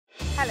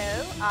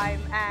Hello,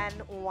 I'm Anne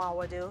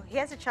Nwawadu.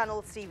 Here's a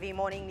Channels TV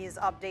morning news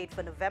update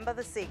for November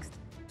the 6th,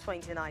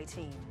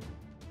 2019.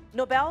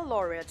 Nobel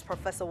Laureate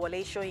Professor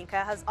Wole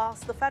has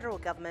asked the federal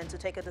government to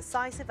take a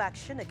decisive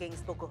action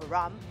against Boko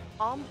Haram,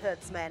 armed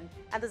herdsmen,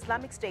 and the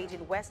Islamic State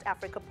in West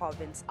Africa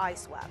province,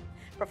 ISWAP.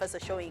 Professor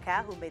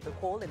Soyinka, who made the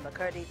call in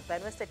Makurdi, the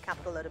Benue State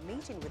capital, at a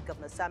meeting with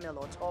Governor Samuel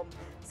Ortom,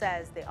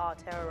 says they are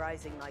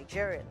terrorizing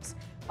Nigerians.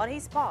 On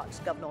his part,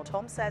 Governor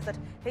Ortom says that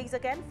he's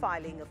again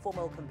filing a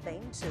formal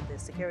complaint to the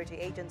security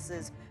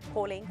agencies,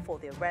 calling for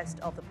the arrest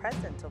of the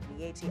president of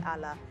Miyetti,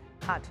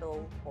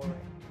 Kautal, Hore.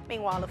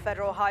 Meanwhile, the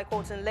Federal High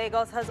Court in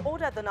Lagos has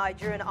ordered the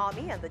Nigerian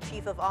Army and the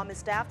Chief of Army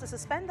Staff to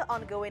suspend the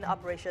ongoing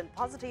Operation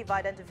Positive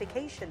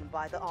Identification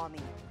by the Army.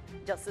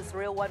 Justice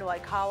Rilwanu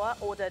Aikawa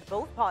ordered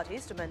both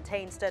parties to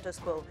maintain status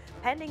quo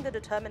pending the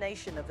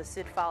determination of a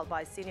suit filed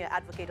by Senior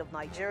Advocate of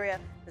Nigeria,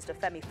 Mr.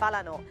 Femi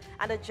Falana,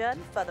 and adjourn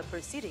further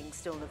proceedings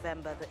till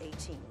November the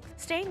 18th.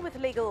 Staying with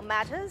legal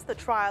matters, the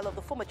trial of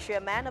the former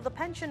chairman of the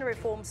Pension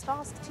Reforms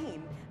Task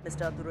Team,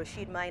 Mr.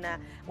 Abdulrasheed Maina,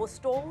 was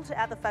stalled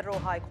at the Federal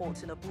High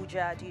Court in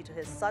Abuja due to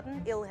his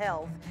sudden ill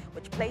health,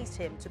 which placed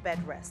him to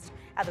bed rest.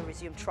 At the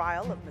resumed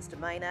trial of Mr.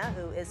 Maina,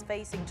 who is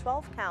facing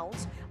 12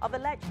 counts of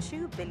alleged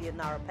 2 billion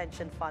naira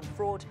pension fund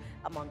fraud,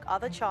 among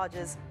other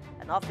charges,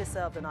 an officer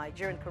of the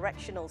Nigerian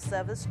Correctional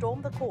Service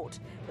stormed the court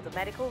with a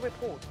medical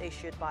report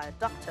issued by a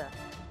doctor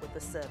with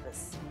the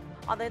service.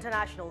 On the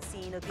international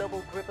scene, a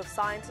global group of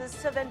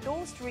scientists have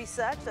endorsed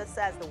research that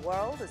says the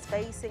world is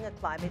facing a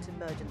climate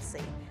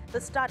emergency. The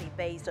study,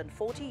 based on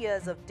 40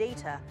 years of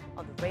data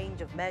on the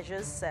range of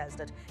measures, says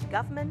that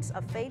governments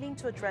are failing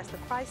to address the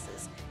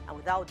crisis, and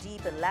without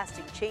deep and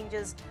lasting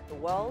changes, the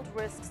world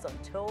risks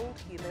untold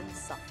human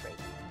suffering.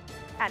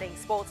 And in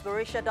sports,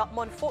 Borussia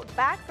Dortmund fought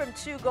back from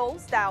 2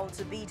 goals down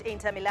to beat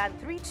Inter Milan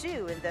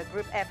 3-2 in their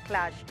Group F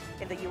clash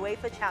in the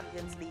UEFA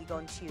Champions League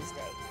on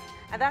Tuesday.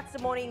 And that's the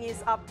morning news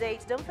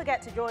update. Don't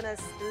forget to join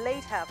us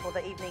later for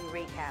the evening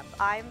recap.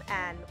 I'm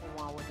Anne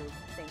Nwawadu.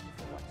 Thank you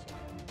for watching.